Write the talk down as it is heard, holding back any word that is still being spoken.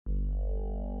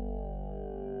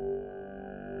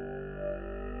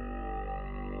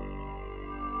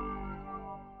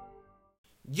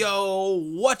Yo,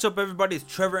 what's up everybody, it's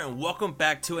Trevor and welcome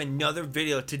back to another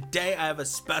video. Today I have a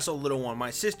special little one. My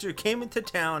sister came into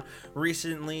town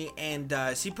recently and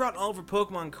she brought all of her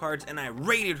Pokemon cards and I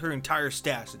raided her entire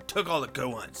stash and took all the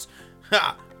good ones.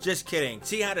 Ha! Just kidding.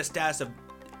 She had a stash of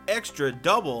extra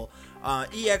double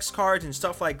EX cards and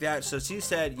stuff like that, so she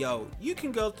said, yo, you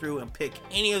can go through and pick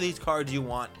any of these cards you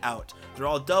want out. They're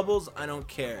all doubles, I don't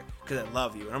care, because I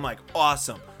love you. And I'm like,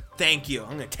 awesome, thank you,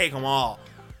 I'm gonna take them all.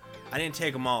 I didn't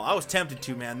take them all. I was tempted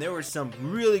to, man. There were some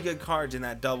really good cards in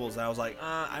that doubles. I was like,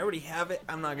 I already have it.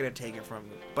 I'm not going to take it from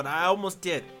you. But I almost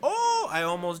did. Oh, I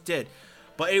almost did.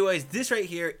 But anyways, this right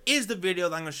here is the video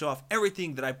that I'm going to show off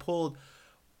everything that I pulled.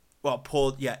 Well,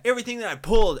 everything that I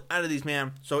pulled out of these,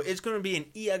 man. So it's going to be an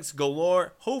EX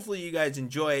Gulore. Hopefully you guys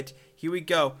enjoy it. Here we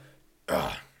go.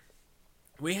 Ugh.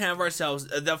 We have ourselves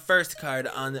the first card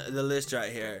on the list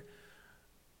right here.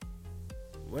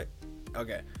 What?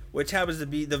 Okay. Which happens to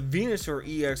be the Venusaur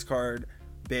EX card,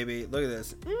 baby. Look at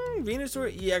this. Venusaur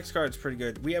EX card is pretty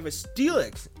good. We have a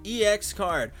Steelix EX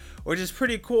card, which is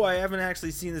pretty cool. I haven't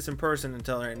actually seen this in person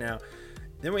until right now.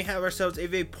 Then we have ourselves a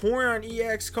Vaporeon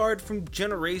EX card from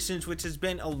Generations, which has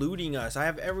been eluding us. I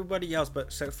have everybody else, but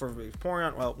except for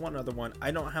Vaporeon, well, one other one.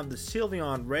 I don't have the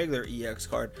Sylveon regular EX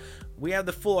card. We have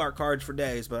the full art cards for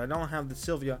days, but I don't have the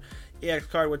Sylveon EX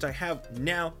card, which I have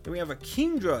now. Then we have a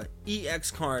Kingdra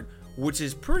EX card, which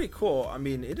is pretty cool. I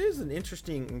mean, it is an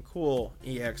interesting and cool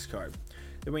EX card.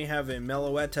 Then we have a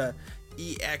Meloetta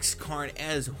EX card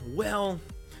as well.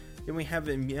 Then we have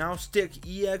a Meowstick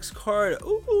EX card.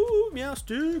 Ooh,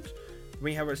 Meowstick.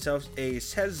 We have ourselves a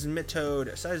Seismitoad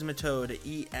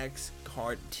EX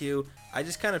card too. I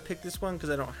just kind of picked this one because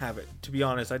I don't have it. To be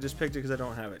honest, I just picked it because I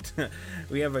don't have it.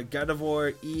 We have a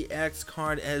Gardevoir EX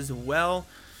card as well.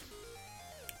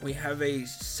 We have a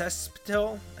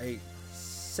Septil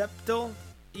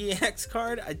EX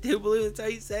card. I do believe that's how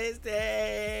you say his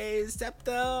name.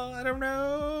 Septil, I don't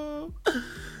know.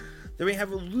 Then we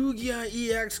have a Lugia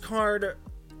EX card.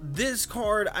 This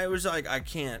card, I was like, I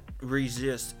can't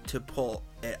resist to pull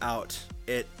it out.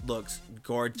 It looks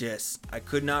gorgeous. I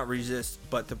could not resist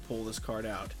but to pull this card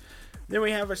out. Then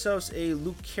we have ourselves a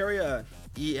Lucaria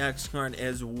EX card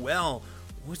as well,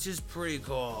 which is pretty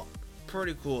cool.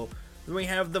 Pretty cool. Then we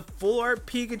have the full art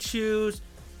Pikachus.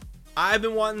 I've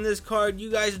been wanting this card. You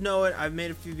guys know it. I've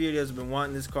made a few videos. I've been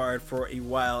wanting this card for a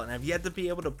while, and I've yet to be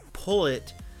able to pull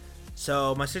it.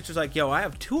 So my sister's like, yo, I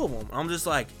have two of them. I'm just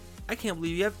like, I can't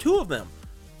believe you have two of them.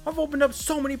 I've opened up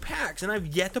so many packs, and I've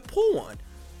yet to pull one.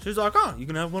 She's like, oh, you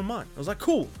can have one of mine. I was like,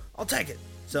 cool, I'll take it.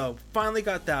 So finally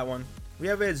got that one. We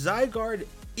have a Zygarde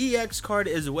EX card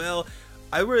as well.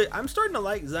 I'm starting to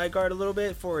like Zygarde a little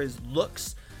bit for his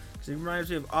looks. It reminds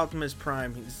me of Optimus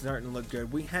Prime. He's starting to look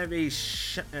good. We have a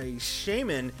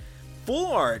Shaman Full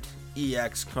Art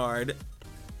EX card,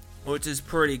 which is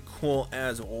pretty cool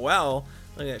as well.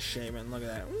 Look at Shaman. Look at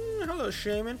that. Hello,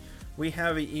 Shaman. We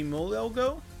have a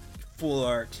Emolga Full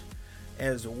Art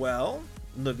as well.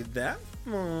 Look at that.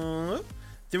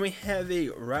 Then we have a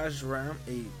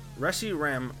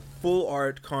Reshiram Full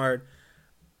Art card.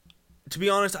 To be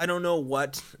honest, I don't know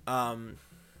what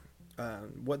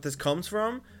this comes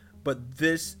from. But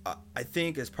this, I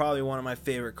think, is probably one of my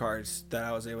favorite cards that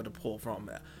I was able to pull from.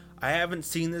 I haven't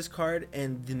seen this card,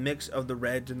 and the mix of the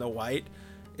red and the white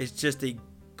is just a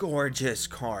gorgeous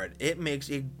card. It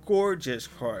makes a gorgeous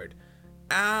card.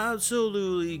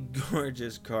 Absolutely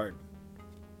gorgeous card.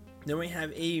 Then we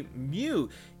have a Mew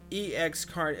EX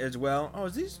card as well. Oh,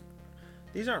 these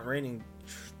aren't raining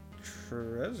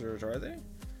treasures, are they?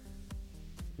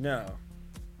 No.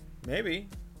 Maybe.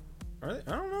 Are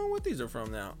they? I don't know what these are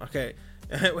from now. Okay,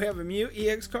 we have a Mew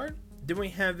EX card. Then we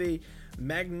have a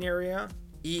Magneria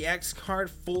EX card,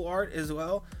 full art as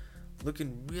well,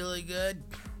 looking really good.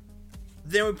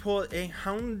 Then we pull a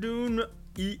Houndoom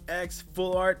EX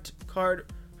full art card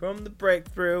from the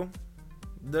Breakthrough.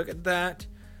 Look at that.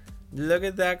 Look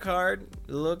at that card.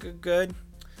 Looking good.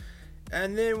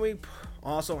 And then we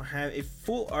also have a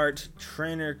full art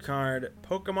trainer card,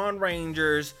 Pokemon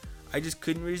Rangers. I just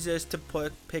couldn't resist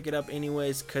to pick it up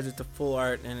anyways because it's a full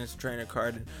art and it's a trainer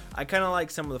card. And I kind of like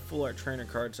some of the full art trainer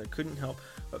cards, so I couldn't help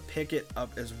but pick it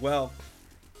up as well.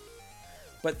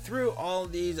 But through all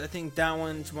of these, I think that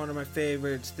one's one of my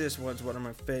favorites. This one's one of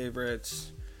my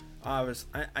favorites. Obviously,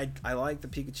 I like the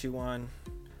Pikachu one.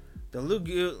 The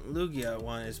Lugia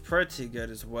one is pretty good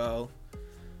as well.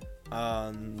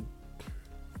 Vaporeon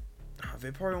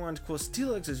one's cool.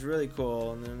 Steelix is really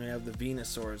cool, and then we have the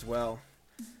Venusaur as well.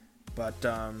 But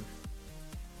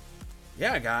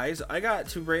yeah, guys, I got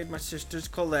to raid my sister's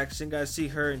collection. Got to see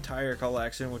her entire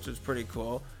collection, which was pretty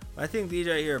cool. I think these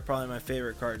right here are probably my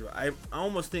favorite cards. I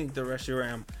almost think the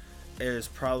Reshiram is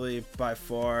probably by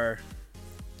far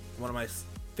one of my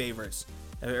favorites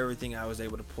of everything I was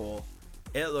able to pull.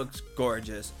 It looks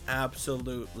gorgeous,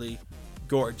 absolutely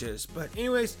gorgeous. But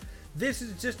anyways, this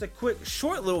is just a quick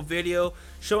short little video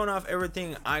showing off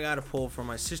everything I gotta pull from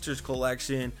my sister's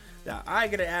collection that I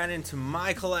gotta add into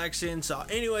my collection. So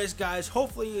anyways guys,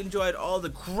 hopefully you enjoyed all the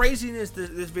craziness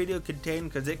that this video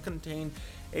contained, because it contained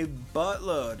a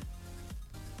buttload.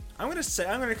 I'm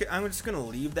just gonna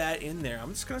leave that in there. I'm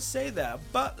just gonna say that,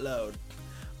 buttload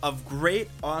of great,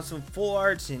 awesome full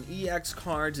arts and EX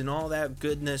cards and all that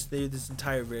goodness. This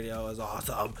entire video was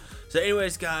awesome. So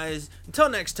anyways guys, until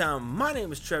next time, my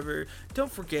name is Trevor.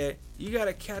 Don't forget, you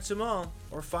gotta catch them all,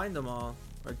 or find them all,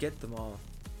 or get them all,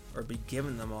 or be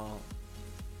given them all.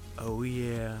 Oh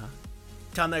yeah.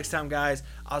 Till next time guys,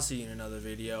 I'll see you in another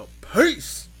video.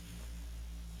 Peace.